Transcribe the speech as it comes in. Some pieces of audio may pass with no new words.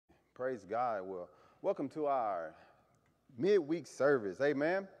Praise God. Well, welcome to our midweek service.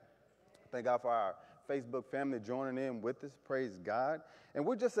 Amen. Thank God for our Facebook family joining in with us. Praise God. And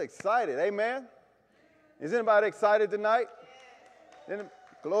we're just excited. Amen. Is anybody excited tonight?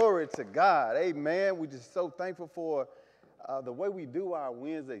 Glory to God. Amen. We're just so thankful for the way we do our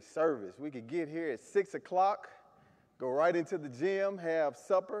Wednesday service. We could get here at 6 o'clock, go right into the gym, have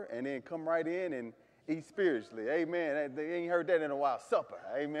supper, and then come right in and eat spiritually. Amen. They ain't heard that in a while. Supper.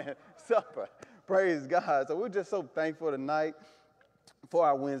 Amen. Supper. Praise God. So we're just so thankful tonight for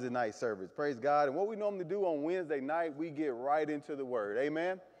our Wednesday night service. Praise God. And what we normally do on Wednesday night, we get right into the Word.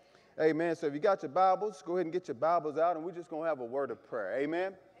 Amen. Amen. So if you got your Bibles, go ahead and get your Bibles out, and we're just going to have a word of prayer.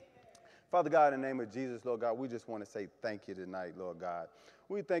 Amen. Father God, in the name of Jesus, Lord God, we just want to say thank you tonight, Lord God.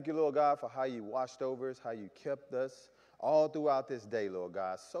 We thank you, Lord God, for how you watched over us, how you kept us all throughout this day, Lord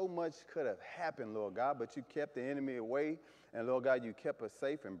God. So much could have happened, Lord God, but you kept the enemy away. And, Lord God, you kept us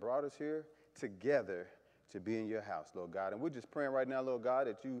safe and brought us here together to be in your house, Lord God. And we're just praying right now, Lord God,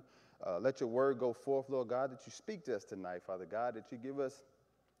 that you let your word go forth, Lord God, that you speak to us tonight, Father God, that you give us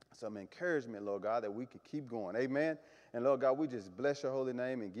some encouragement, Lord God, that we could keep going. Amen. And, Lord God, we just bless your holy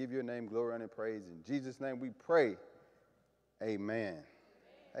name and give your name glory and praise. In Jesus' name we pray. Amen.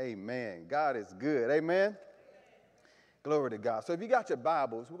 Amen. God is good. Amen. Glory to God. So if you got your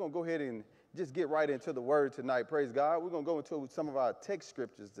Bibles, we're going to go ahead and just get right into the word tonight. Praise God. We're going to go into some of our text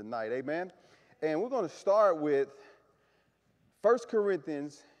scriptures tonight. Amen. And we're going to start with 1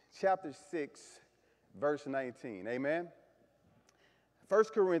 Corinthians chapter 6, verse 19. Amen. 1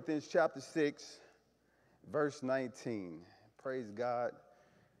 Corinthians chapter 6, verse 19. Praise God.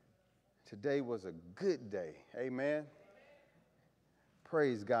 Today was a good day. Amen.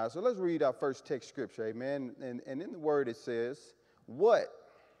 Praise God. So let's read our first text scripture. Amen. And in the word it says, what?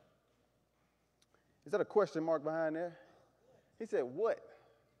 Is that a question mark behind there? He said, what?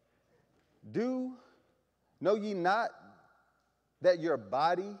 Know ye not that your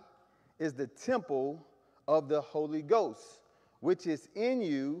body is the temple of the Holy Ghost, which is in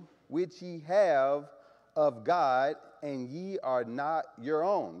you, which ye have of God, and ye are not your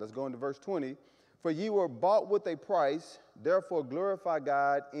own. Let's go into verse 20. For ye were bought with a price, therefore glorify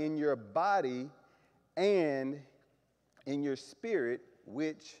God in your body and in your spirit,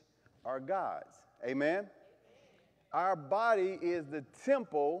 which are God's. Amen? Our body is the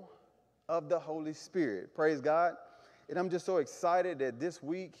temple of the Holy Spirit. Praise God. And I'm just so excited that this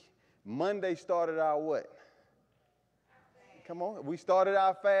week, Monday started our what? Come on. We started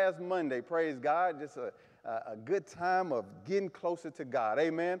our fast Monday. Praise God. Just a good time of getting closer to God.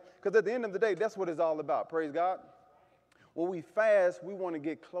 Amen. Because at the end of the day, that's what it's all about. Praise God. When we fast, we want to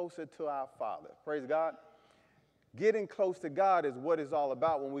get closer to our Father. Praise God. Getting close to God is what it's all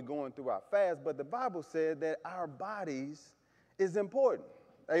about when we're going through our fast. But the Bible said that our bodies is important.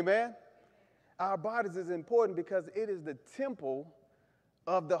 Amen. Our bodies is important because it is the temple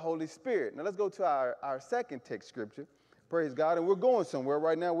of the Holy Spirit. Now let's go to our second text scripture. Praise God. And we're going somewhere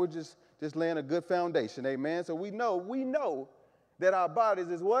right now. We're just laying a good foundation. Amen. So we know that our bodies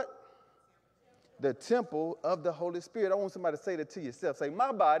is what? The temple of the Holy Spirit. I want somebody to say that to yourself. Say,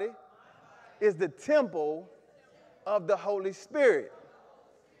 my body is the temple of the Holy Spirit.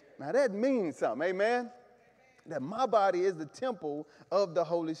 Now that means something. Amen. That my body is the temple of the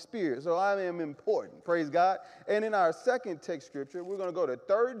Holy Spirit. So I am important. Praise God. And in our second text scripture, we're going to go to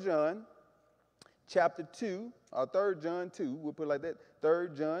 3 John chapter 2, or 3 John 2. We'll put it like that. 3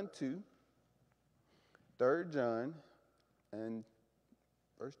 John 2. 3 John and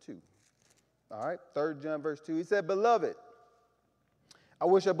verse 2. All right. 3 John verse 2. He said, beloved, I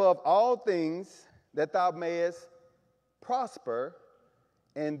wish above all things that thou mayest prosper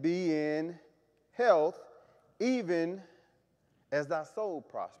and be in health, even as thy soul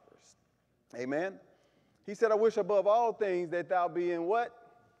prospers. Amen. He said, I wish above all things that thou be in what?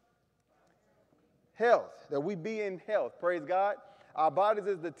 Health. That we be in health. Praise God. Our bodies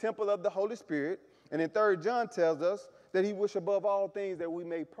is the temple of the Holy Spirit. And in 3 John tells us that he wish above all things that we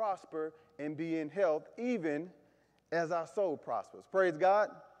may prosper and be in health, even as our soul prospers. Praise God.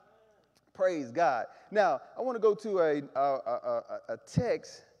 Praise God. Now, I want to go to a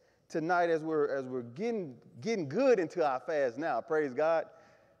text tonight as we're getting good into our fast now. Praise God.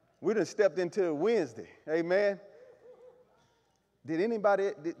 We done stepped into Wednesday. Amen. Did anybody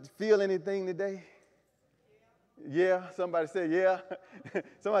feel anything today? Yeah. Somebody said, yeah.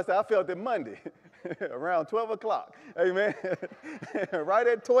 Somebody said, I felt it Monday around 12 o'clock. Amen. Right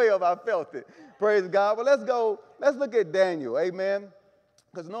at 12, I felt it. Praise God. Well, let's go. Let's look at Daniel. Amen.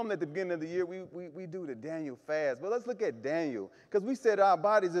 Because normally at the beginning of the year, we do the Daniel fast. But let's look at Daniel. Because we said our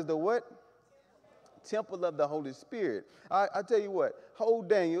bodies is the what? temple of the Holy Spirit. I tell you what, hold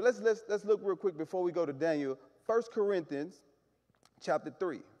Daniel. Let's look real quick before we go to Daniel. 1 Corinthians chapter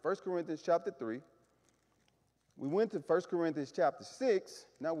 3. 1 Corinthians chapter 3. We went to 1 Corinthians chapter 6.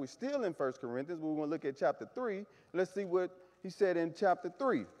 Now we're still in 1 Corinthians, but we're going to look at chapter 3. Let's see what he said in chapter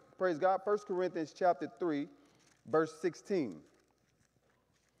 3. Praise God. 1 Corinthians chapter 3, verse 16.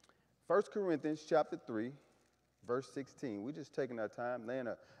 1 Corinthians chapter 3, verse 16. We're just taking our time, laying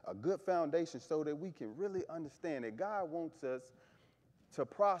a good foundation so that we can really understand that God wants us to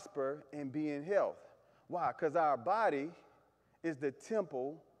prosper and be in health. Why? Because our body is the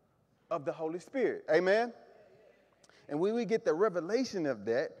temple of the Holy Spirit. Amen? And when we get the revelation of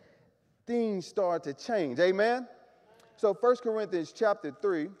that, things start to change. Amen? So 1 Corinthians chapter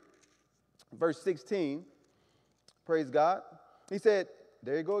 3, verse 16, praise God. He said,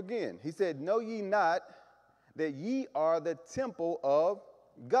 there you go again. He said, know ye not that ye are the temple of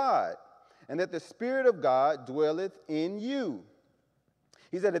God, and that the Spirit of God dwelleth in you.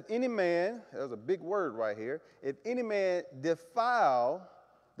 He said, if any man, there's a big word right here, if any man defile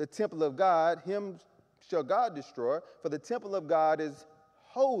the temple of God, him shall God destroy, for the temple of God is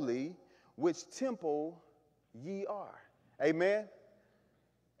holy, which temple ye are. Amen?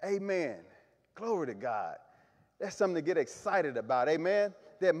 Amen. Glory to God. That's something to get excited about. Amen?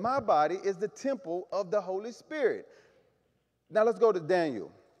 That my body is the temple of the Holy Spirit. Now let's go to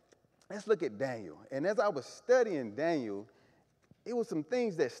Daniel. Let's look at Daniel. And as I was studying Daniel, it was some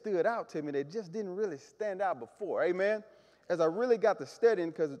things that stood out to me that just didn't really stand out before. Amen? As I really got to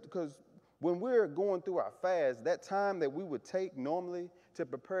studying, because when we're going through our fast, that time that we would take normally to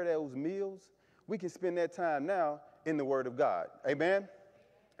prepare those meals, we can spend that time now in the Word of God. Amen?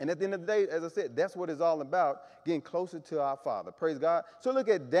 And at the end of the day, as I said, that's what it's all about, getting closer to our Father. Praise God. So look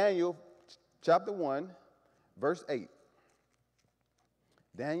at Daniel chapter 1, verse 8.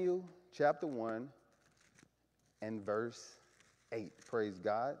 Daniel chapter 1 and verse 8. Praise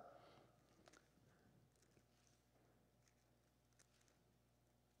God.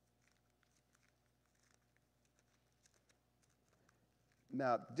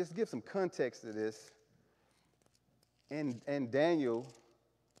 Now, just give some context to this. And Daniel,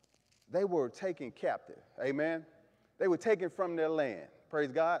 they were taken captive. Amen? They were taken from their land. Praise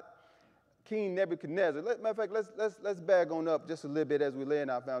God. King Nebuchadnezzar. Matter of fact, let's bag on up just a little bit as we lay in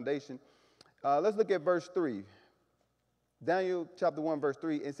our foundation. Let's look at verse 3. Daniel chapter 1, verse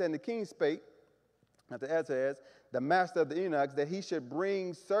 3. It said, and the king spake unto Ahaz, the master of the eunuchs, that he should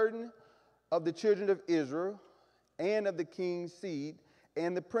bring certain of the children of Israel and of the king's seed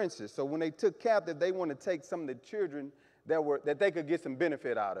and the princes. So when they took captive, they want to take some of the children that they could get some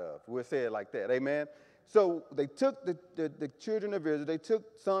benefit out of. We'll say it like that. Amen. So they took the children of Israel, they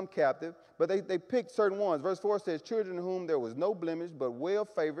took some captive, but they picked certain ones. Verse 4 says, children in whom there was no blemish, but well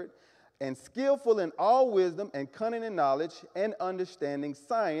favored, and skillful in all wisdom, and cunning in knowledge, and understanding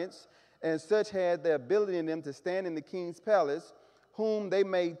science, and such had the ability in them to stand in the king's palace, whom they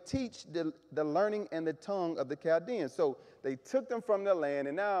may teach the learning and the tongue of the Chaldeans. So they took them from their land,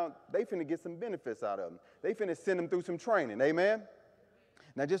 and now they finna get some benefits out of them. They finna send them through some training. Amen?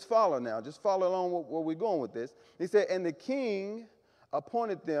 Now just follow along where we're going with this. He said, and the king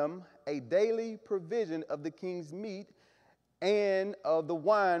appointed them a daily provision of the king's meat and of the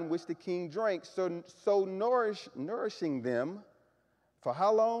wine which the king drank, so nourishing them for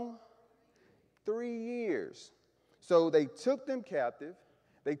how long? 3 years. So they took them captive.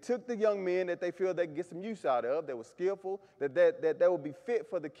 They took the young men that they feel they could get some use out of, that were skillful, that would be fit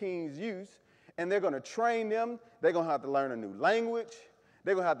for the king's use, and they're going to train them. They're going to have to learn a new language.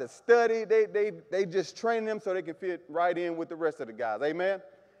 They're going to have to study. They just train them so they can fit right in with the rest of the guys. Amen?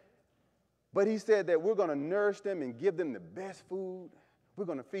 But he said that we're going to nourish them and give them the best food. We're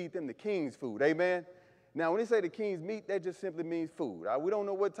going to feed them the king's food. Amen? Now, when they say the king's meat, that just simply means food. We don't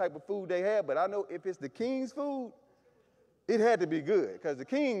know what type of food they have, but I know if it's the king's food, it had to be good because the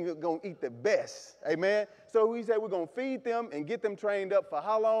king is going to eat the best. Amen? So he said we're going to feed them and get them trained up for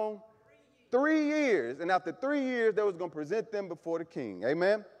how long? 3 years. And after 3 years, they was going to present them before the king.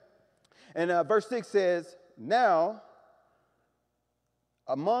 Amen? And verse 6 says, now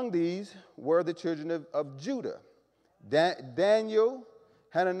among these were the children of Judah, Daniel,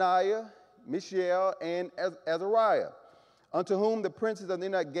 Hananiah, Mishael, and Azariah, unto whom the princes of the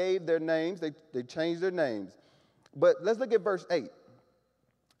eunuch gave their names. They changed their names. But let's look at verse 8.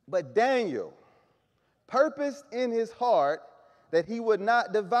 But Daniel purposed in his heart that he would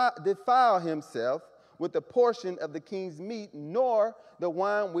not defile himself with the portion of the king's meat, nor the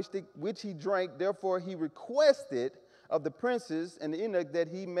wine which he drank. Therefore he requested of the princes and the eunuch that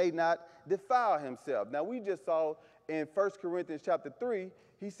he may not defile himself. Now we just saw in 1 Corinthians chapter 3,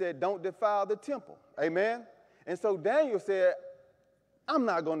 he said, don't defile the temple. Amen? And so Daniel said, I'm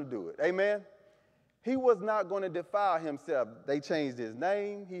not going to do it. Amen? He was not going to defile himself. They changed his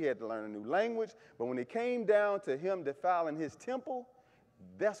name. He had to learn a new language. But when it came down to him defiling his temple,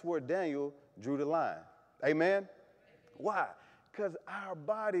 that's where Daniel drew the line. Amen? Why? Because our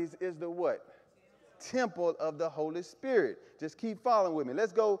bodies is the what? Temple of the Holy Spirit. Just keep following with me.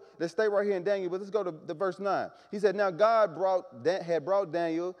 Let's stay right here in Daniel, but let's go to the verse 9. He said, now God had brought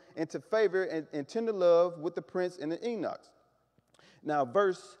Daniel into favor and tender love with the prince and the eunuchs. Now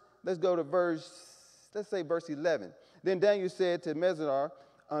let's say verse 11. Then Daniel said to Mesazar,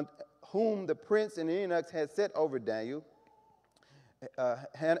 whom the prince and the eunuchs had set over Daniel,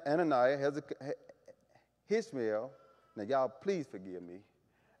 Hananiah, Ishmael. Now y'all please forgive me.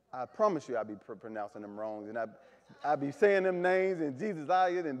 I promise you I'll be pronouncing them wrong, and I'll be saying them names, and Jesus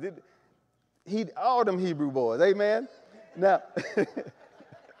Eliot, and all them Hebrew boys, amen? Now,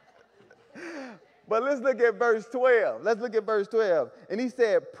 but let's look at verse 12. And he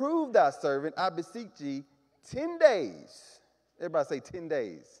said, prove thy servant, I beseech thee, 10 days. Everybody say 10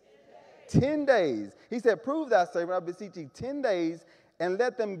 days. 10 days. He said, prove thy servant, I beseech thee, 10 days, and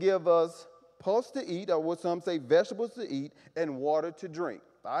let them give us pulse to eat, or what some say vegetables to eat, and water to drink.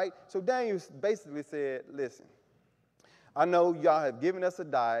 All right? So Daniel basically said, listen, I know y'all have given us a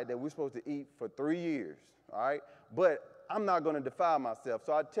diet that we're supposed to eat for 3 years, all right? But I'm not going to defile myself.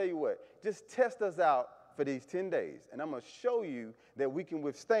 So I tell you what, just test us out for these 10 days. And I'm going to show you that we can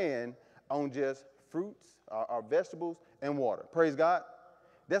withstand on just fruits, our vegetables, and water. Praise God.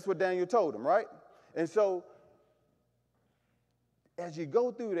 That's what Daniel told him, right? And so as you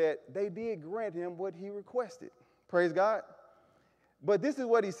go through that, they did grant him what he requested. Praise God. But this is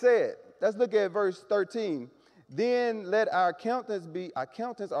what he said. Let's look at verse 13. Then let our countenance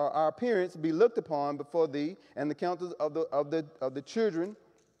or our appearance be looked upon before thee, and the countenance of the children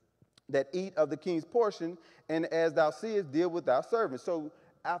that eat of the king's portion, and as thou seest, deal with thy servants. So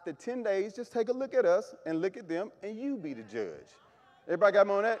after 10 days, just take a look at us and look at them, and you be the judge. Everybody got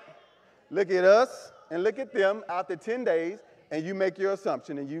me on that? Look at us and look at them after 10 days, and you make your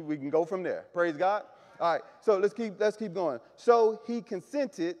assumption, and we can go from there. Praise God. All right, so let's keep going. So he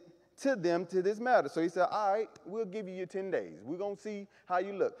consented to them to this matter. So he said, all right, we'll give you your 10 days. We're going to see how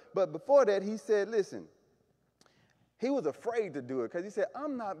you look. But before that, he said, listen, he was afraid to do it because he said,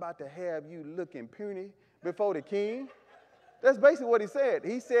 I'm not about to have you looking puny before the king. That's basically what he said.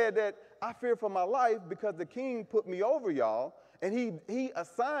 He said that I fear for my life because the king put me over y'all, and he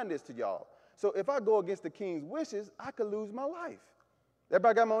assigned this to y'all. So if I go against the king's wishes, I could lose my life.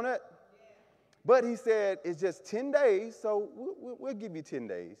 Everybody got me on that? But he said, it's just 10 days, so we'll give you 10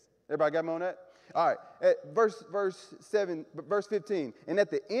 days. Everybody got me on that? All right, at verse 15. And at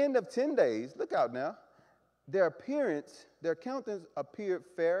the end of 10 days, look out now, their countenance appeared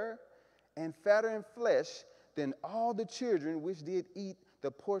fairer and fatter in flesh than all the children which did eat the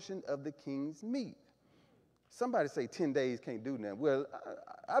portion of the king's meat. Somebody say 10 days can't do nothing. Well,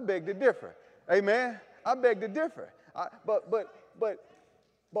 I beg to differ. Amen? I beg to differ.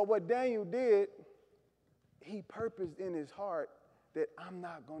 But what Daniel did, he purposed in his heart that I'm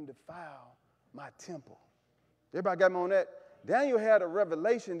not going to defile my temple. Everybody got me on that? Daniel had a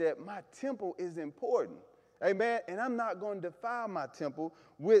revelation that my temple is important. Amen? And I'm not going to defile my temple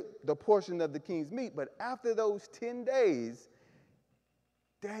with the portion of the king's meat. But after those 10 days,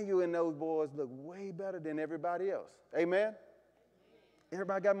 Daniel and those boys look way better than everybody else. Amen?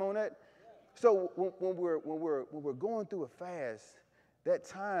 Everybody got me on that? So when we're going through a fast, that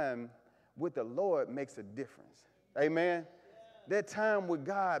time with the Lord makes a difference. Amen? That time with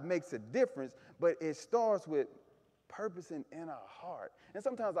God makes a difference, but it starts with purposing in our heart. And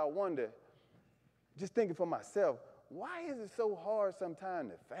sometimes I wonder, just thinking for myself, why is it so hard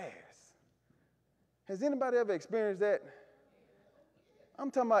sometimes to fast? Has anybody ever experienced that?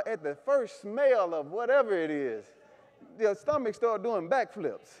 I'm talking about at the first smell of whatever it is, your stomach start doing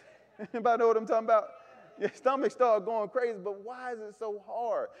backflips. Anybody know what I'm talking about? Your stomach start going crazy, but why is it so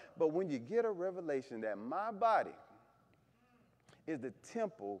hard? But when you get a revelation that my body is the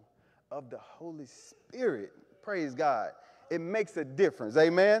temple of the Holy Spirit, praise God, it makes a difference.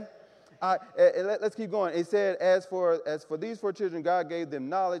 Amen? Let's keep going. It said, as for these 4 children, God gave them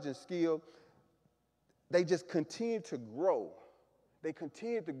knowledge and skill. They just continued to grow. They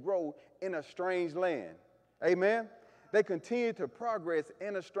continued to grow in a strange land. Amen? They continued to progress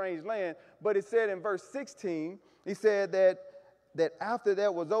in a strange land. But it said in verse 16, he said that after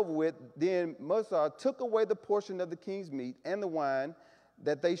that was over with, then Mesazar took away the portion of the king's meat and the wine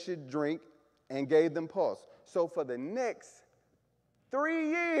that they should drink and gave them pulse. So for the next 3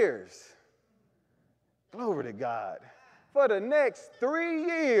 years, glory to God, For the next 3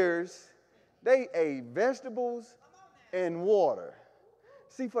 years, they ate vegetables and water.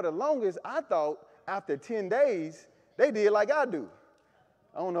 See, for the longest, I thought after 10 days, they did like I do.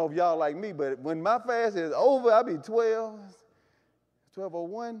 I don't know if y'all like me, but when my fast is over, I'll be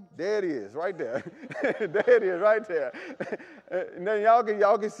 12:01. There it is, right there. There it is, right there. And then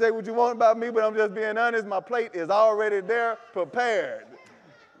y'all can say what you want about me, but I'm just being honest. My plate is already there, prepared.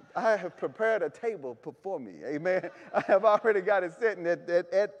 I have prepared a table before me. Amen. I have already got it set, and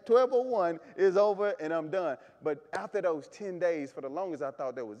at 12:01 is over, and I'm done. But after those 10 days, for the longest, I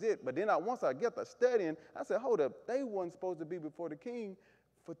thought that was it. But then once I get to studying, I said, hold up, they weren't supposed to be before the king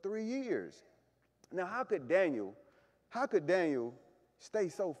for 3 years. Now, how could Daniel stay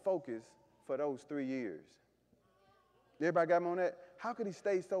so focused for those 3 years? Everybody got me on that? How could he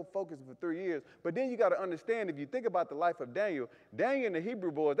stay so focused for 3 years? But then you got to understand, if you think about the life of Daniel and the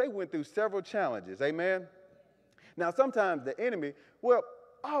Hebrew boys, they went through several challenges. Amen? Now, sometimes the enemy, well,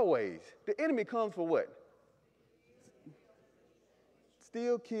 always, the enemy comes for what?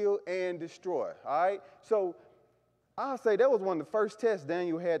 Steal, kill, and destroy. All right? So I'll say that was one of the first tests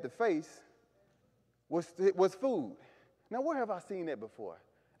Daniel had to face was food. Now, where have I seen that before?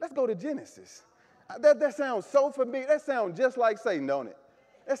 Let's go to Genesis. That sounds so familiar. That sounds just like Satan, don't it?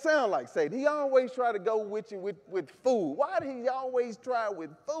 That sounds like Satan. He always try to go with you with food. Why did he always try with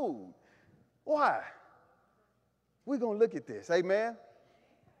food? Why? We're going to look at this. Amen?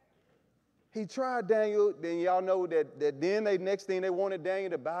 He tried Daniel. Then y'all know that then next thing they wanted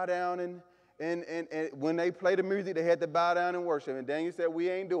Daniel to bow down and when they played the music, they had to bow down and worship. And Daniel said, we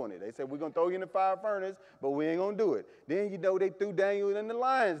ain't doing it. They said, we're going to throw you in the fire furnace, but we ain't going to do it. Then, they threw Daniel in the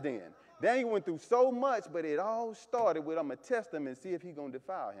lion's den. Daniel went through so much, but it all started with, I'm going to test him and see if he's going to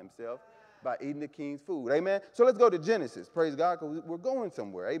defile himself by eating the king's food. Amen? So let's go to Genesis. Praise God, because we're going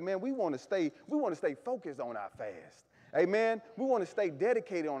somewhere. Amen? We want to stay focused on our fast. Amen? We want to stay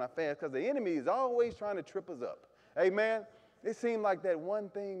dedicated on our fast because the enemy is always trying to trip us up. Amen? It seems like that one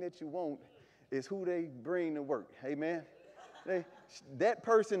thing that you want is who they bring to work. Amen? That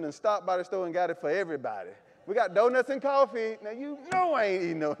person done stopped by the store and got it for everybody. We got donuts and coffee. Now, you know I ain't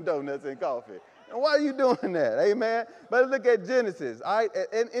eating no donuts and coffee. And why are you doing that? Amen? But let's look at Genesis. All right?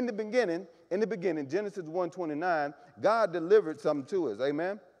 In the beginning, Genesis 1:29, God delivered something to us.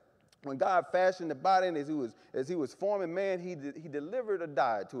 Amen? When God fashioned the body and as he was forming man, he delivered a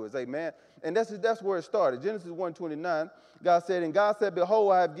diet to us. Amen? And that's where it started. Genesis 1:29, God said,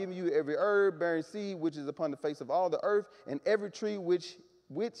 behold, I have given you every herb bearing seed which is upon the face of all the earth, and every tree which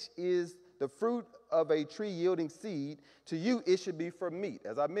is the fruit of a tree yielding seed. To you it should be for meat.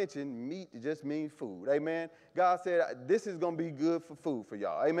 As I mentioned, meat just means food. Amen? God said this is going to be good for food for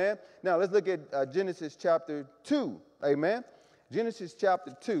y'all. Amen? Now let's look at Genesis chapter 2. Amen? Genesis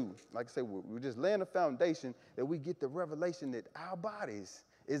chapter 2, like I said, we're just laying a foundation that we get the revelation that our bodies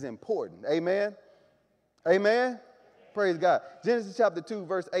is important. Amen? Amen? Praise God. Genesis chapter 2,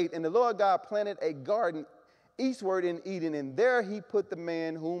 verse 8, and the Lord God planted a garden eastward in Eden, and there he put the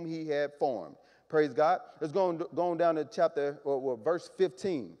man whom he had formed. Praise God. Let's go down to chapter, or verse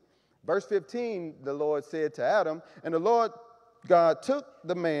 15. Verse 15, the Lord said to Adam, and the Lord God took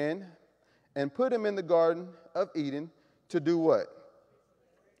the man and put him in the garden of Eden to do what?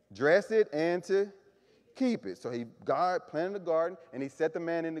 Dress it and to keep it. So God planted the garden, and he set the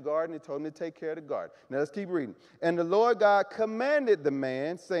man in the garden and told him to take care of the garden. Now let's keep reading. And the Lord God commanded the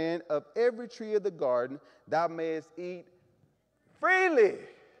man, saying, of every tree of the garden thou mayest eat freely.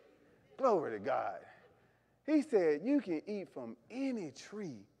 Glory to God. He said, you can eat from any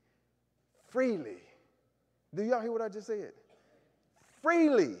tree freely. Do y'all hear what I just said?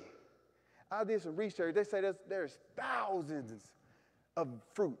 Freely. I did some research. They say there's thousands of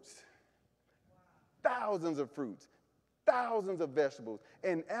fruits. Thousands of fruits. Thousands of vegetables.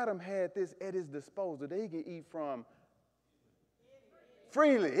 And Adam had this at his disposal that he can eat from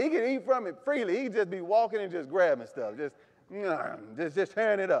freely. He can eat from it freely. He can just be walking and just grabbing stuff. Just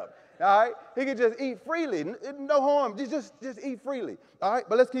tearing it up. All right? He can just eat freely. No harm. Just eat freely. All right?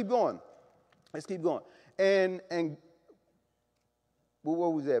 But let's keep going. Let's keep going. And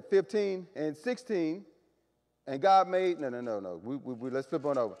what was that? 15 and 16. And God made, no. Let's flip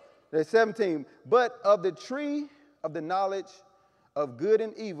on over. There's 17. But of the tree of the knowledge of good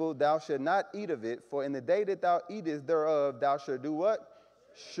and evil, thou shalt not eat of it, for in the day that thou eatest thereof, thou shalt do what?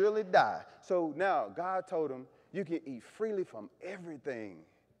 Surely die. So now God told him, you can eat freely from everything.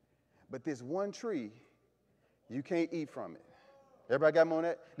 But this one tree, you can't eat from it. Everybody got me on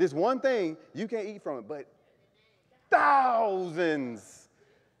that? This one thing, you can't eat from it. But thousands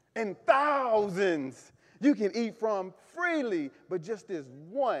and thousands you can eat from freely. But just this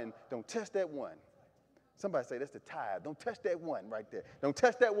one, don't touch that one. Somebody say that's the tithe. Don't touch that one right there. Don't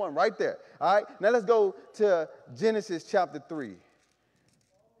touch that one right there. All right, now let's go to Genesis chapter 3.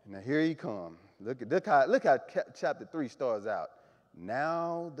 Now here he comes. Look how chapter 3 starts out.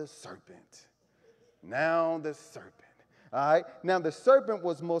 Now the serpent. Now the serpent. All right. Now the serpent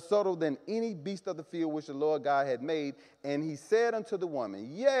was more subtle than any beast of the field which the Lord God had made. And he said unto the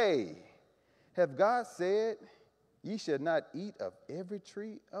woman, Yea, have God said, ye shall not eat of every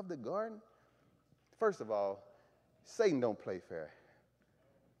tree of the garden? First of all, Satan don't play fair.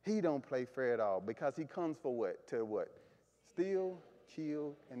 He don't play fair at all because he comes for what? To what? Steal,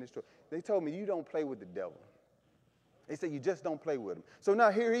 kill, and destroy. They told me you don't play with the devil. They say you just don't play with him. So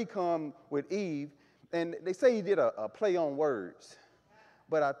now here he come with Eve, and they say he did a play on words.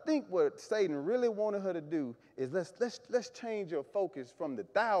 But I think what Satan really wanted her to do is let's change your focus from the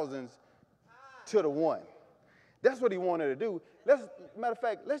thousands to the one. That's what he wanted to do. Matter of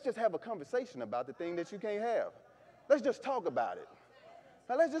fact, let's just have a conversation about the thing that you can't have. Let's just talk about it.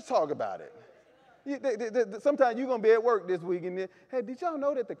 Now, let's just talk about it. Sometimes you're going to be at work this week and hey, did y'all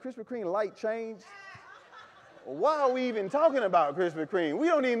know that the Krispy Kreme light changed? Why are we even talking about Krispy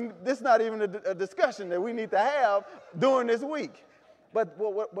Kreme? This is not even a discussion that we need to have during this week. But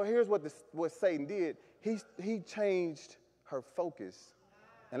here's what Satan did. He changed her focus.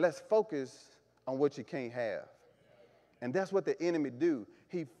 And let's focus on what you can't have. And that's what the enemy do.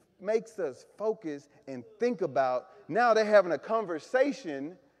 He makes us focus and think about, now they're having a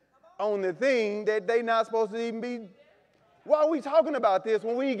conversation on the thing that they're not supposed to even be. Why are we talking about this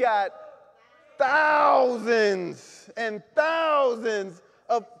when we got thousands and thousands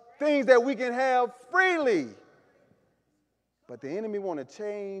of things that we can have freely? But the enemy want to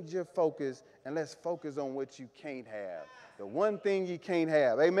change your focus, and let's focus on what you can't have. The one thing you can't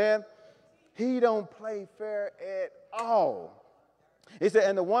have. Amen? He don't play fair at all. He said,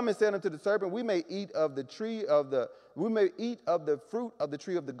 and the woman said unto the serpent, we may eat of the fruit of the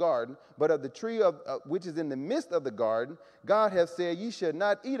tree of the garden, but of the tree which is in the midst of the garden, God hath said, ye shall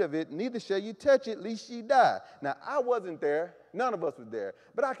not eat of it, neither shall you touch it, lest ye die. Now, I wasn't there. None of us was there.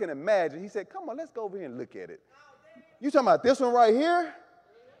 But I can imagine. He said, come on, let's go over here and look at it. You talking about this one right here?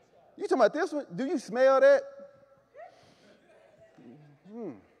 You talking about this one? Do you smell that?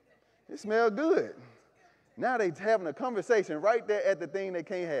 It smells good. Now they having a conversation right there at the thing they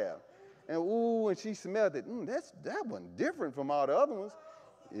can't have. And she smelled it. That one different from all the other ones.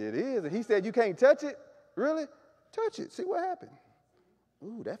 It is. And he said, you can't touch it? Really? Touch it. See what happened.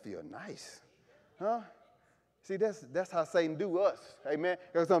 Ooh, that feels nice. Huh? See, that's how Satan do us. Amen.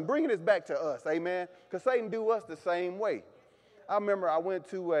 Because I'm bringing this back to us. Amen. Because Satan do us the same way. I remember I went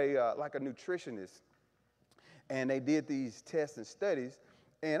to a nutritionist, and they did these tests and studies.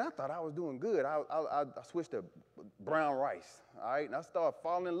 And I thought I was doing good. I switched to brown rice, all right? And I started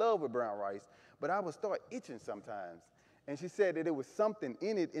falling in love with brown rice, but I would start itching sometimes. And she said that there was something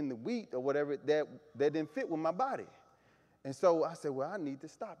in it, in the wheat or whatever, that didn't fit with my body. And so I said, well, I need to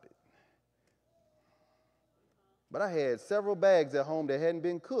stop it. But I had several bags at home that hadn't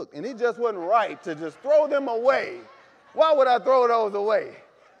been cooked, and it just wasn't right to just throw them away. Why would I throw those away?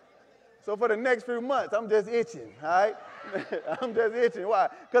 So for the next few months, I'm just itching, all right? I'm just itching. Why?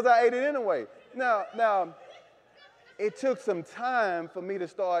 Because I ate it anyway. Now, it took some time for me to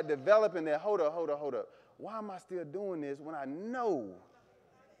start developing that. Hold up. Why am I still doing this when I know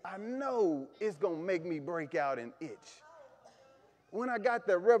it's going to make me break out and itch? When I got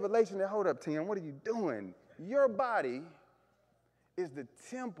the revelation that, hold up, Tim, what are you doing? Your body is the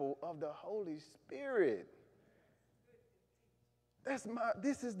temple of the Holy Spirit.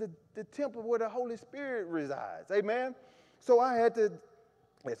 This is the temple where the Holy Spirit resides. Amen? So I had to,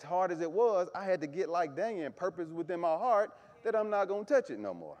 as hard as it was, I had to get like Daniel and purpose within my heart that I'm not going to touch it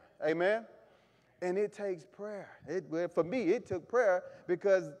no more. Amen? And it takes prayer. For me, it took prayer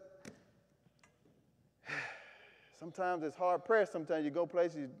because sometimes it's hard prayer. Sometimes you go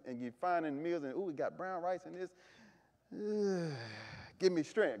places and you find in meals and, we got brown rice in this. Give me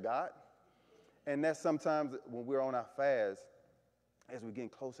strength, God. And that's sometimes when we're on our fast, as we're getting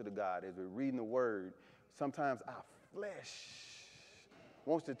closer to God, as we're reading the word, sometimes our flesh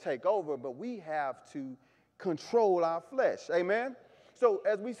wants to take over, but we have to control our flesh. Amen? So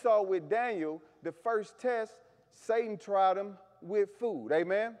as we saw with Daniel, the first test, Satan tried him with food.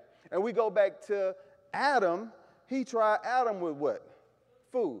 Amen? And we go back to Adam. He tried Adam with what?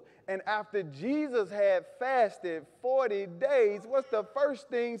 Food. And after Jesus had fasted 40 days, what's the first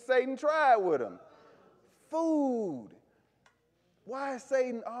thing Satan tried with him? Food. Why is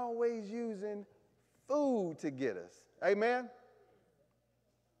Satan always using food to get us? Amen?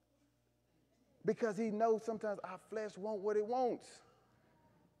 Because he knows sometimes our flesh wants what it wants.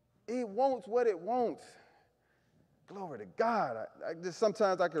 It wants what it wants. Glory to God. I just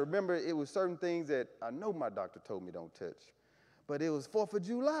sometimes I can remember it was certain things that I know my doctor told me don't touch. But it was 4th of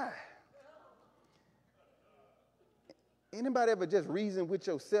July. Anybody ever just reason with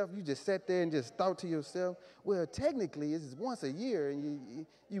yourself? You just sat there and just thought to yourself, well, technically it's once a year and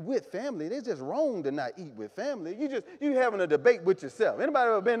you with family. It's just wrong to not eat with family. You having a debate with yourself. Anybody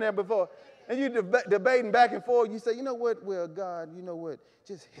ever been there before? And you debating back and forth. You say, you know what? Well, God, you know what?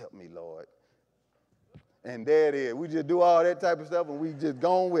 Just help me, Lord. And there it is. We just do all that type of stuff and we just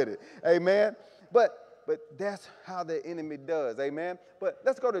go on with it. Amen. But that's how the enemy does. Amen. But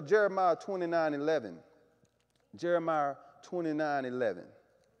let's go to Jeremiah 29:11. Jeremiah 29:11.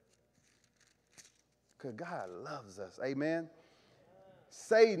 Because God loves us. Amen.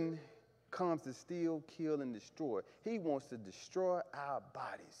 Satan comes to steal, kill, and destroy. He wants to destroy our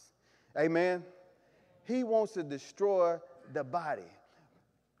bodies. Amen. He wants to destroy the body.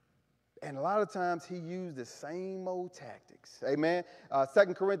 And a lot of times he used the same old tactics. Amen.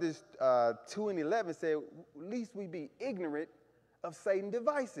 2 Corinthians 2:11 said, least we be ignorant of Satan's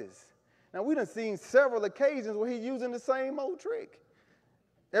devices. Now, we done seen several occasions where he's using the same old trick.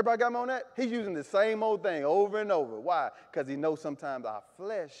 Everybody got me on that? He's using the same old thing over and over. Why? Because he knows sometimes our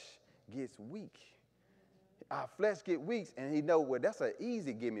flesh gets weak. Our flesh gets weak, and he knows, well, that's an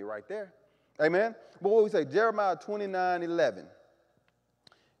easy gimme right there. Amen? But what we say, Jeremiah 29:11.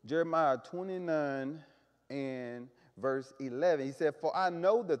 Jeremiah 29 and verse 11. He said, for I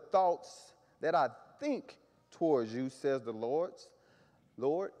know the thoughts that I think towards you, says the Lord,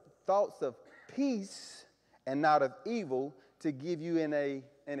 thoughts of peace and not of evil, to give you an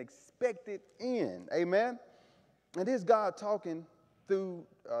expected end. Amen? And this God talking through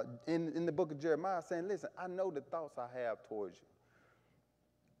in the book of Jeremiah saying, listen, I know the thoughts I have towards you.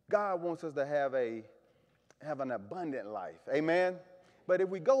 God wants us to have an abundant life. Amen? But if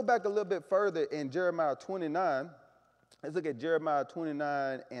we go back a little bit further in Jeremiah 29, let's look at Jeremiah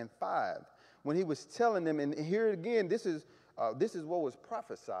 29:5. When he was telling them, and here again, this is what was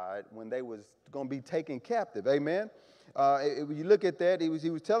prophesied when they was going to be taken captive. Amen. When you look at that, he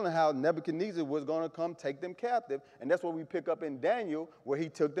was telling how Nebuchadnezzar was going to come take them captive, and that's what we pick up in Daniel, where he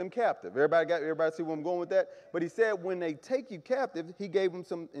took them captive. Everybody see where I'm going with that? But he said when they take you captive, he gave them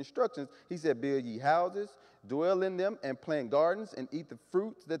some instructions. He said, build ye houses, dwell in them, and plant gardens, and eat the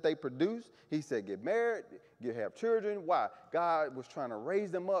fruits that they produce. He said, get married, have children. Why? God was trying to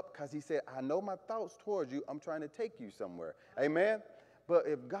raise them up because he said, I know my thoughts towards you. I'm trying to take you somewhere. Amen? But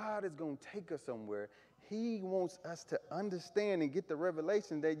if God is going to take us somewhere, he wants us to understand and get the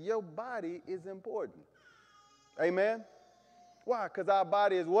revelation that your body is important. Amen? Why? Because our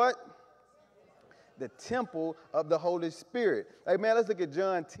body is what? The temple of the Holy Spirit. Amen? Let's look at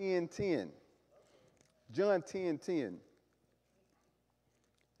John 10:10. John 10:10.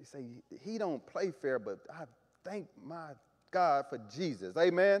 You say, he don't play fair, but I thank my God for Jesus.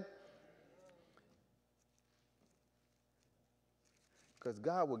 Amen? Because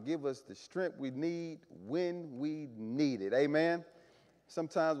God will give us the strength we need when we need it. Amen?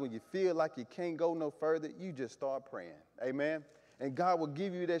 Sometimes when you feel like you can't go no further, you just start praying. Amen? And God will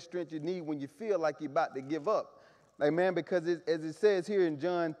give you that strength you need when you feel like you're about to give up. Amen? Because as it says here in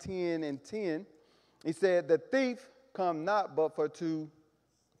John 10:10, he said, the thief come not but for to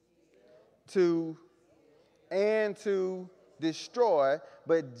destroy.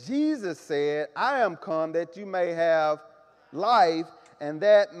 But Jesus said, I am come that you may have life, and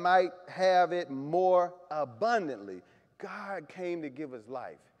that might have it more abundantly. God came to give us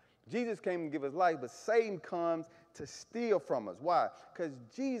life. Jesus came to give us life, but Satan comes to steal from us. Why? Because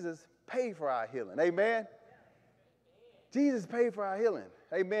Jesus paid for our healing. Amen? Jesus paid for our healing.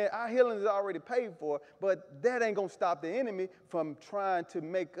 Amen. Our healing is already paid for, but that ain't going to stop the enemy from trying to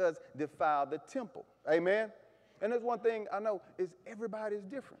make us defile the temple. Amen. And there's one thing I know is everybody's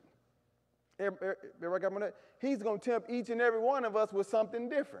different. Everybody got me on that? He's going to tempt each and every one of us with something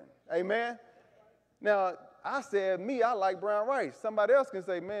different. Amen. Now, I said, I like brown rice. Somebody else can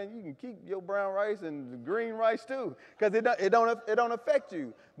say, man, you can keep your brown rice and the green rice too, because it don't affect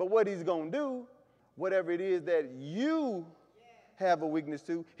you. But what he's going to do, whatever it is that you have a weakness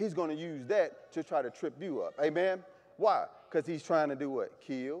to, he's going to use that to try to trip you up. Amen? Why? Because he's trying to do what?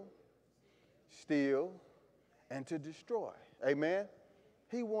 Kill, steal, and to destroy. Amen?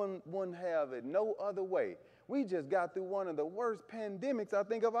 He wouldn't have it no other way. We just got through one of the worst pandemics, I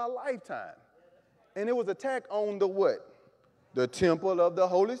think, of our lifetime. And it was attack on the what? The temple of the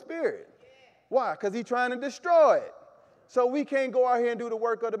Holy Spirit. Why? Because he's trying to destroy it. So we can't go out here and do the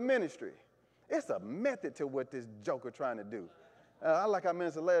work of the ministry. It's a method to what this joker trying to do. I like how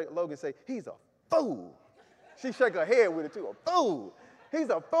Minister Logan say, he's a fool. She shake her head with it too, a fool. He's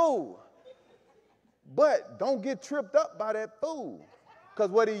a fool. But don't get tripped up by that fool.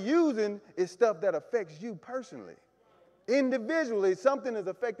 Because what he's using is stuff that affects you personally. Individually, something is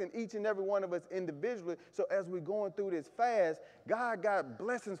affecting each and every one of us individually. So as we're going through this fast, God got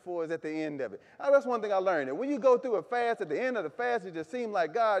blessings for us at the end of it. Now, that's one thing I learned. That when you go through a fast, at the end of the fast, it just seems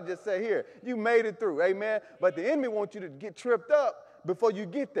like God just said, here, you made it through, amen. But the enemy wants you to get tripped up before you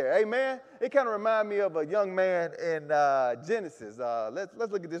get there, amen. It kind of reminds me of a young man in Genesis. Let's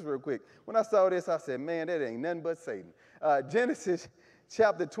look at this real quick. When I saw this, I said, man, that ain't nothing but Satan. Genesis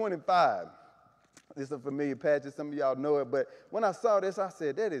chapter 25. This is a familiar passage. Some of y'all know it. But when I saw this, I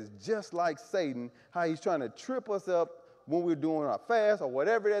said, that is just like Satan, how he's trying to trip us up when we're doing our fast or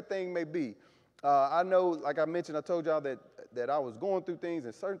whatever that thing may be. I know, like I mentioned, I told y'all that I was going through things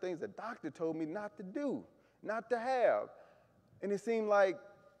and certain things the doctor told me not to do, not to have. And it seemed like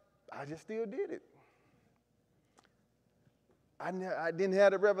I just still did it. I didn't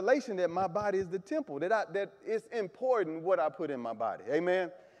have the revelation that my body is the temple, that it's important what I put in my body. Amen.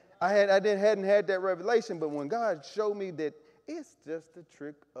 I hadn't had that revelation, but when God showed me that it's just a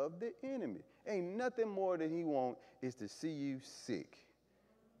trick of the enemy. Ain't nothing more that he wants is to see you sick,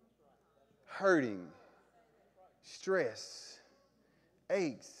 hurting, stress,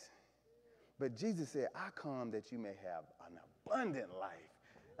 aches. But Jesus said, I come that you may have an abundant life.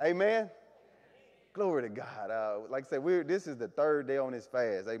 Amen. Glory to God. Like I said, this is the third day on this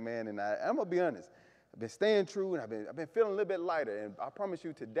fast. Amen. And I'm going to be honest. I've been staying true, and I've been feeling a little bit lighter. And I promise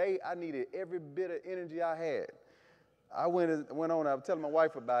you, today I needed every bit of energy I had. I went on. I was telling my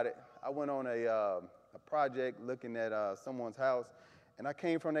wife about it. I went on a project looking at someone's house, and I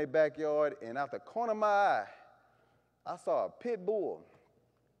came from their backyard, and out the corner of my eye, I saw a pit bull,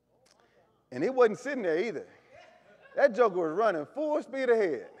 and it wasn't sitting there either. That joker was running full speed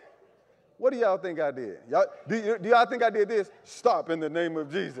ahead. What do y'all think I did? Do y'all think I did this? Stop in the name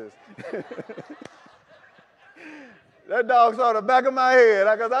of Jesus. That dog saw the back of my head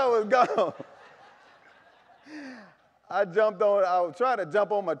because I was gone. I was trying to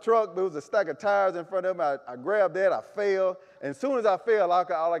jump on my truck. There was a stack of tires in front of me. I grabbed that. I fell. And as soon as I fell,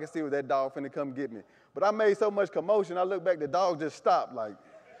 all I could see was that dog finna come get me. But I made so much commotion, I looked back, the dog just stopped like,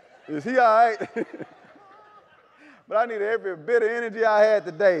 is he all right? But I needed every bit of energy I had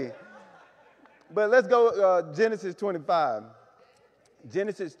today. But let's go Genesis 25.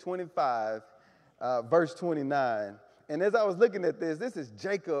 Genesis 25, verse 29. And as I was looking at this is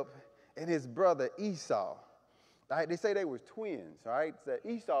Jacob and his brother Esau. All right, they say they were twins, all right? So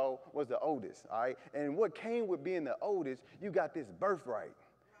Esau was the oldest, all right? And what came with being the oldest, you got this birthright.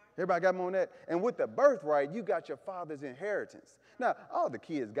 Everybody got me on that? And with the birthright, you got your father's inheritance. Now, all the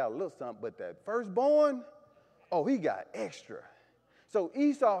kids got a little something, but that firstborn, oh, he got extra. So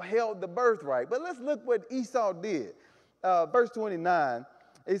Esau held the birthright. But let's look what Esau did. Verse 29,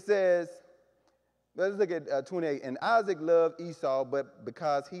 it says, let's look at 28. And Isaac loved Esau, but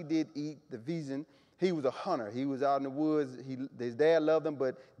because he did eat the venison, he was a hunter. He was out in the woods. His dad loved him,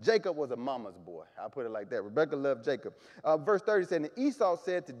 but Jacob was a mama's boy. I'll put it like that. Rebekah loved Jacob. Verse 30 said, and Esau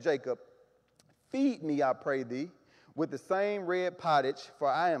said to Jacob, feed me, I pray thee, with the same red pottage, for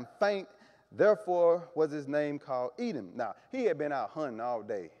I am faint. Therefore was his name called Edom. Now, he had been out hunting all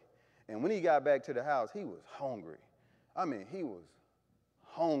day. And when he got back to the house, he was hungry. I mean, he was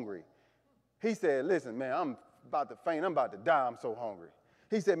hungry. He said, listen, man, I'm about to faint. I'm about to die. I'm so hungry.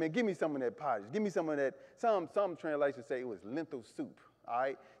 He said, man, give me some of that pottage. Give me some of that. Some translations say it was lentil soup, all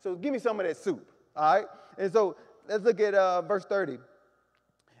right? So give me some of that soup, all right? And so let's look at verse 30.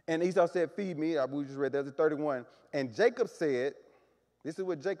 And Esau said, feed me. We just read that. That's 31. And Jacob said, this is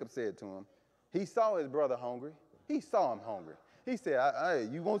what Jacob said to him. He saw his brother hungry. He saw him hungry. He said, hey,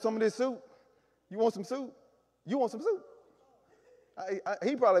 you want some of this soup? You want some soup? You want some soup?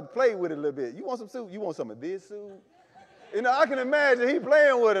 He probably played with it a little bit. You want some soup? You want some of this soup? You know, I can imagine he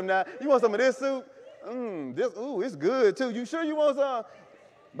playing with him now. You want some of this soup? It's good too. You sure you want some?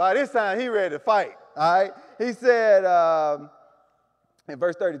 By this time, he ready to fight, all right? He said, in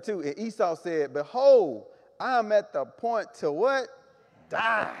verse 32, and Esau said, behold, I am at the point to what?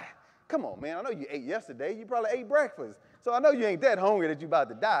 Die. Come on, man. I know you ate yesterday. You probably ate breakfast. So I know you ain't that hungry that you about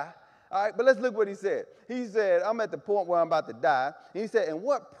to die. All right, but let's look what he said. He said, I'm at the point where I'm about to die. And he said, and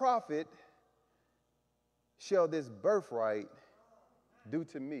what profit shall this birthright do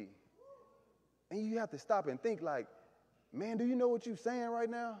to me? And you have to stop and think like, man, do you know what you're saying right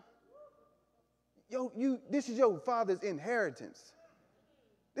now? This is your father's inheritance.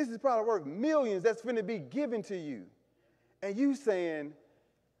 This is probably worth millions that's finna be given to you. And you saying,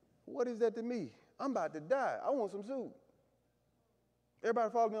 what is that to me? I'm about to die. I want some soup.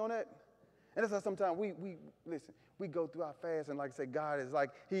 Everybody follow me on that? And that's how sometimes we listen, we go through our fast and like I say, God is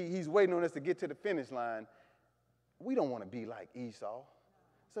like, he's waiting on us to get to the finish line. We don't want to be like Esau.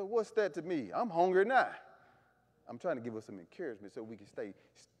 So what's that to me? I'm hungry now. I'm trying to give us some encouragement so we can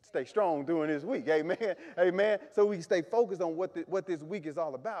stay strong during this week. Amen. Amen. So we can stay focused on what this week is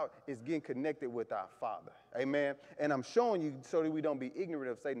all about, is getting connected with our Father. Amen. And I'm showing you so that we don't be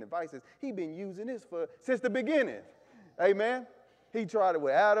ignorant of Satan's devices. He's been using this since the beginning. Amen. He tried it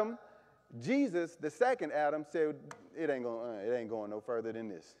with Adam. Jesus, the second Adam, said it ain't going no further than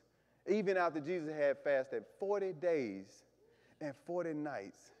this. Even after Jesus had fasted 40 days and 40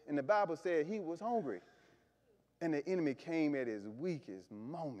 nights. And the Bible said he was hungry. And the enemy came at his weakest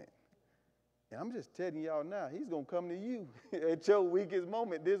moment. And I'm just telling y'all now, he's going to come to you at your weakest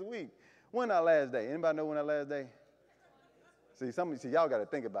moment this week. When our last day? Anybody know when our last day? See, y'all got to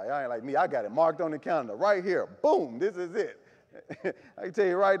think about it. Y'all ain't like me. I got it marked on the calendar right here. Boom, this is it. I can tell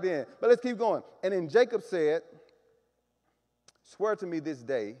you right then. But let's keep going. And then Jacob said, swear to me this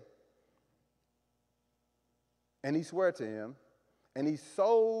day. And he swore to him. And he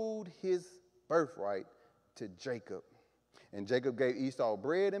sold his birthright to Jacob. And Jacob gave Esau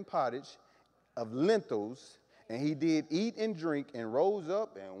bread and pottage of lentils, and he did eat and drink and rose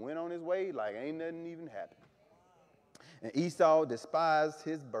up and went on his way like ain't nothing even happened. And Esau despised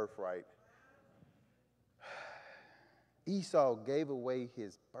his birthright. Esau gave away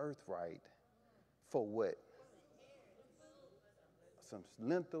his birthright for what? Some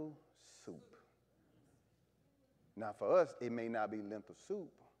lentil soup. Now for us, it may not be lentil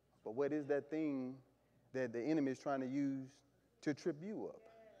soup, but what is that thing that the enemy is trying to use to trip you up?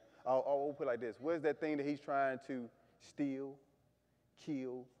 I'll put it like this. What is that thing that he's trying to steal,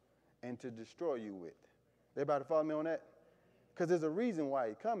 kill, and to destroy you with? Everybody follow me on that? Because there's a reason why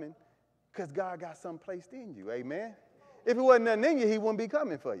he's coming, because God got something placed in you, amen? If it wasn't nothing in you, he wouldn't be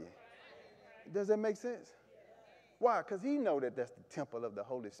coming for you. Does that make sense? Why? Because he know that that's the temple of the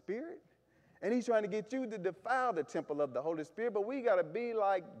Holy Spirit. And he's trying to get you to defile the temple of the Holy Spirit, but we got to be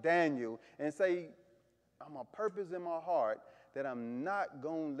like Daniel and say, I'm on purpose in my heart that I'm not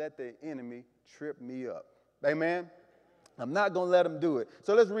going to let the enemy trip me up. Amen? I'm not going to let him do it.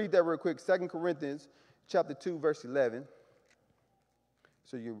 So let's read that real quick. 2 Corinthians chapter 2, verse 11.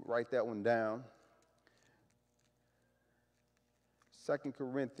 So you write that one down. 2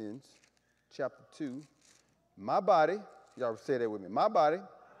 Corinthians chapter 2. My body, y'all say that with me. My body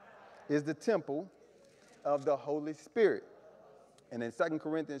is the temple of the Holy Spirit. And in 2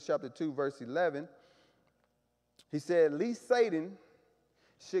 Corinthians chapter 2, verse 11, he said, lest Satan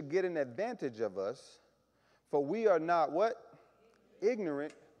should get an advantage of us, for we are not what?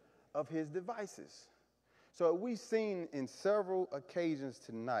 Ignorant of his devices. So we've seen in several occasions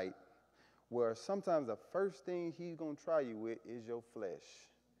tonight where sometimes the first thing he's going to try you with is your flesh.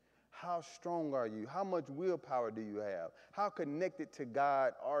 How strong are you? How much willpower do you have? How connected to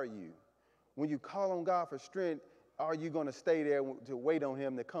God are you? When you call on God for strength, are you going to stay there to wait on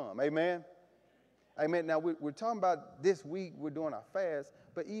him to come? Amen? Amen. Now, we're talking about this week, we're doing our fast,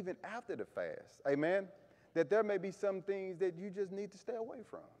 but even after the fast, amen, that there may be some things that you just need to stay away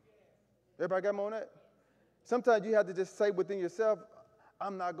from. Everybody got me on that? Sometimes you have to just say within yourself,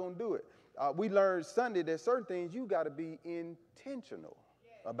 I'm not going to do it. We learned Sunday that certain things you got to be intentional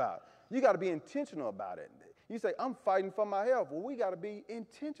about. You got to be intentional about it. You say, I'm fighting for my health. Well, we got to be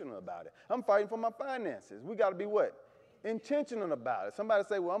intentional about it. I'm fighting for my finances. We got to be what? Intentional about it. Somebody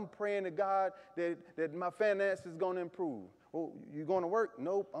say, well, I'm praying to God that my finances is going to improve. Well, you going to work?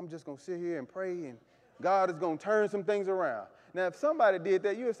 Nope, I'm just going to sit here and pray, and God is going to turn some things around. Now, if somebody did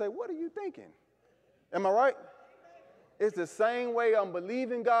that, you would say, what are you thinking? Am I right? It's the same way I'm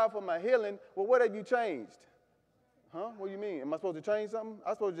believing God for my healing. Well, what have you changed? Huh? What do you mean? Am I supposed to change something?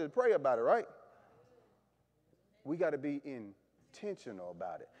 I'm supposed to just pray about it, right? We got to be intentional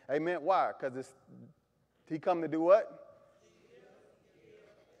about it. Amen. Why? Because he come to do what?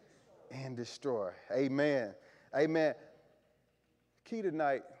 And destroy. Amen. Amen. Key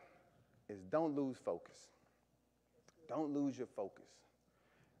tonight is don't lose focus. Don't lose your focus.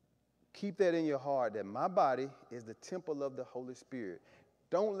 Keep that in your heart that my body is the temple of the Holy Spirit.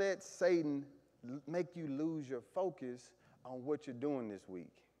 Don't let Satan make you lose your focus on what you're doing this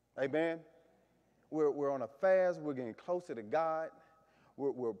week. Amen. We're on a fast. We're getting closer to God.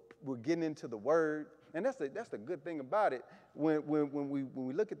 We're getting into the Word. And that's the good thing about it. When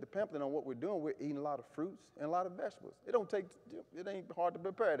we look at the pamphlet on what we're doing, we're eating a lot of fruits and a lot of vegetables. It ain't hard to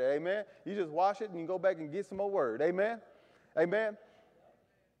prepare that, amen? You just wash it and you go back and get some more Word, amen? Amen?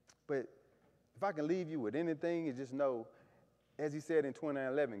 But if I can leave you with anything, is just know, as he said in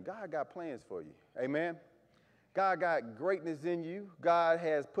 29:11, God got plans for you, amen? God got greatness in you. God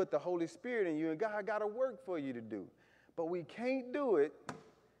has put the Holy Spirit in you, and God got a work for you to do. But we can't do it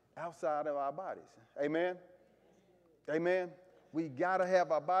outside of our bodies. Amen? Amen? We got to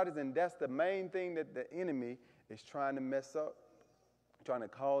have our bodies, and that's the main thing that the enemy is trying to mess up, trying to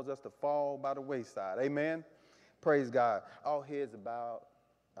cause us to fall by the wayside. Amen? Praise God. All heads are bowed,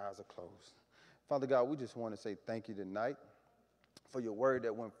 eyes are closed. Father God, we just want to say thank you tonight for your word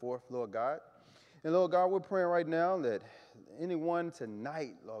that went forth, Lord God. And Lord God, we're praying right now that anyone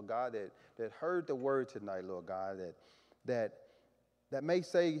tonight, Lord God, that heard the word tonight, Lord God, that may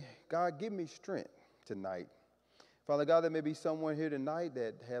say, God, give me strength tonight. Father God, there may be someone here tonight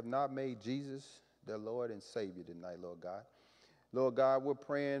that have not made Jesus their Lord and Savior tonight, Lord God. Lord God, we're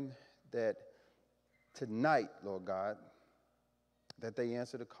praying that tonight, Lord God, that they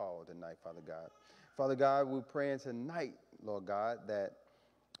answer the call tonight, Father God. Father God, we're praying tonight, Lord God, that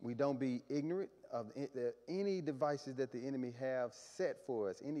we don't be ignorant of any devices that the enemy have set for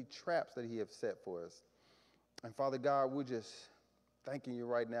us, any traps that he has set for us. And Father God, we're just thanking you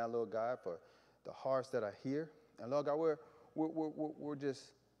right now, Lord God, for the hearts that are here. And Lord God, we're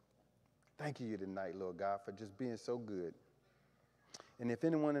just thanking you tonight, Lord God, for just being so good. And if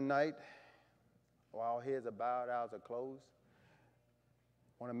anyone tonight, while heads are bowed, eyes are closed,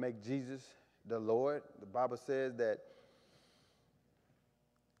 want to make Jesus the Lord, the Bible says that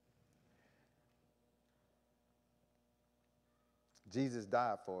Jesus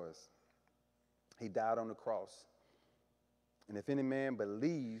died for us. He died on the cross. And if any man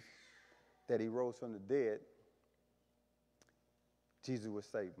believe that he rose from the dead, Jesus will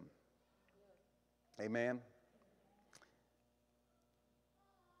save him. Amen.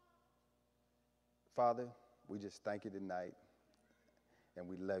 Father, we just thank you tonight, and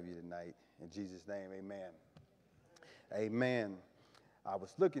we love you tonight. In Jesus' name, amen. Amen. I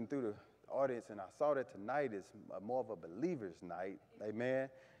was looking through the audience, and I saw that tonight is more of a believer's night. Amen.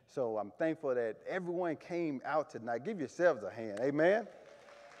 So I'm thankful that everyone came out tonight. Give yourselves a hand. Amen.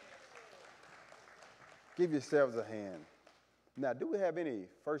 Give yourselves a hand. Now, do we have any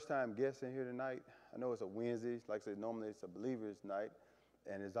first-time guests in here tonight? I know it's a Wednesday. Like I said, normally it's a believer's night,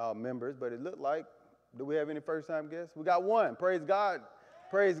 and it's all members. But it looked like, do we have any first-time guests? We got one. Praise God.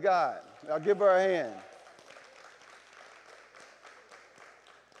 Praise God. I'll give her a hand.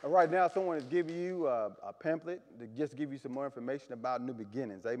 Right now, someone is giving you a pamphlet to just give you some more information about New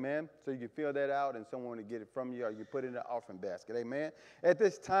Beginnings. Amen. So you can fill that out, and someone will get it from you, or you put it in the offering basket. Amen. At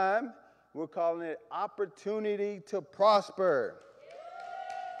this time, we're calling it Opportunity to Prosper.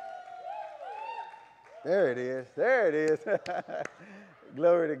 There it is. There it is.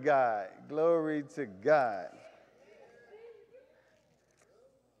 Glory to God. Glory to God.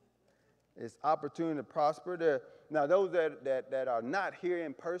 It's Opportunity to Prosper. Now, those that are not here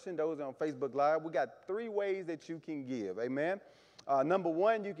in person, those on Facebook Live, we got 3 ways that you can give. Amen. Number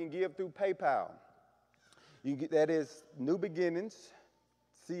 1, you can give through PayPal. That is New Beginnings,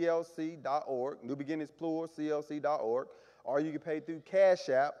 CLC.org, New Beginnings plural, CLC.org. Or you can pay through Cash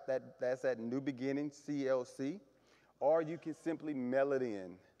App, that's at New Beginnings, CLC. Or you can simply mail it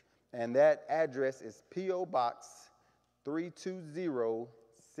in. And that address is P.O. Box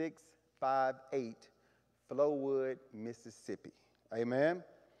 320658, Flowood, Mississippi. Amen.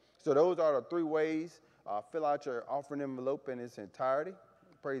 So those are the 3 ways. Fill out your offering envelope in its entirety.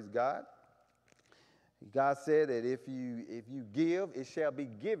 Praise God. God said that if you give, it shall be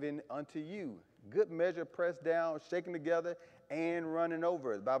given unto you. Good measure, pressed down, shaken together, and running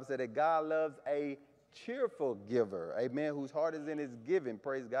over. The Bible said that God loves a cheerful giver. Amen. Whose heart is in his giving.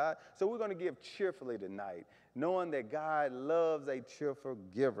 Praise God. So we're going to give cheerfully tonight, knowing that God loves a cheerful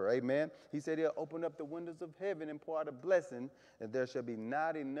giver. Amen. He said he'll open up the windows of heaven and pour out a blessing, that there shall be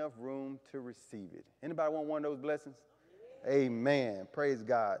not enough room to receive it. Anybody want one of those blessings? Amen. Praise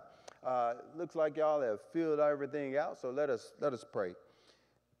God. Looks like y'all have filled everything out, so let us pray.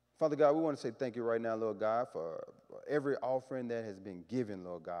 Father God, we want to say thank you right now, Lord God, for every offering that has been given,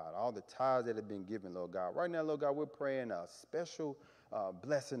 Lord God, all the tithes that have been given, Lord God. Right now, Lord God, we're praying a special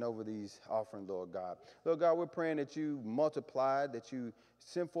blessing over these offerings, Lord God. Lord God, we're praying that you multiply, that you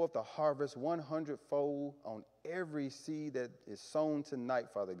send forth the harvest 100-fold on every seed that is sown tonight,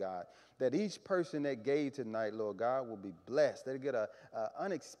 Father God. That each person that gave tonight, Lord God, will be blessed. They'll get an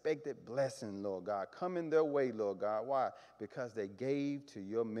unexpected blessing, Lord God, coming their way, Lord God. Why? Because they gave to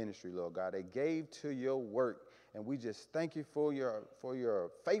your ministry, Lord God. They gave to your work. And we just thank you for your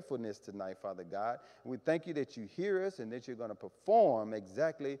faithfulness tonight, Father God. And we thank you that you hear us and that you're going to perform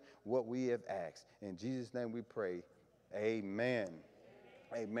exactly what we have asked. In Jesus' name we pray. Amen.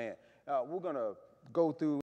 Amen. We're going to go through